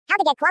How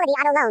to get quality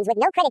auto loans with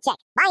no credit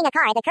check. Buying a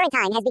car at the current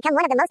time has become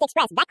one of the most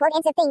express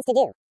backward-answer things to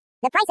do.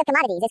 The price of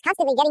commodities is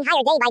constantly getting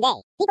higher day by day.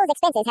 People's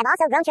expenses have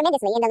also grown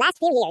tremendously in the last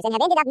few years and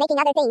have ended up making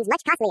other things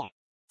much costlier.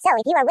 So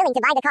if you are willing to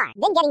buy the car,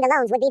 then getting the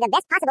loans would be the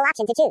best possible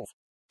option to choose.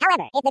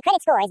 However, if the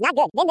credit score is not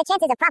good, then the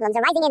chances of problems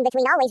arising in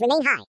between always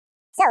remain high.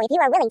 So if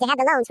you are willing to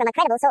have the loans from a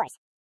credible source,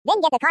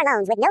 then get the car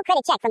loans with no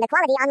credit check from the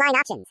quality online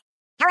options.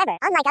 However,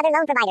 unlike other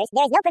loan providers,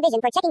 there is no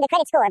provision for checking the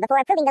credit score before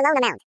approving the loan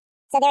amount.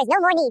 So there is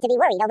no more need to be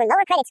worried over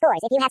lower credit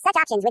scores if you have such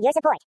options with your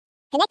support.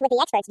 Connect with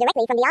the experts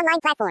directly from the online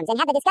platforms and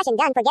have the discussion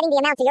done for getting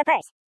the amount to your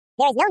purse.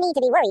 There is no need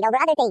to be worried over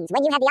other things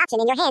when you have the option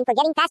in your hand for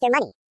getting faster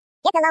money.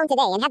 Get the loan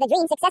today and have the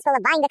dream successful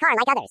of buying the car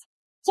like others.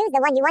 Choose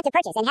the one you want to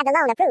purchase and have the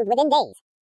loan approved within days.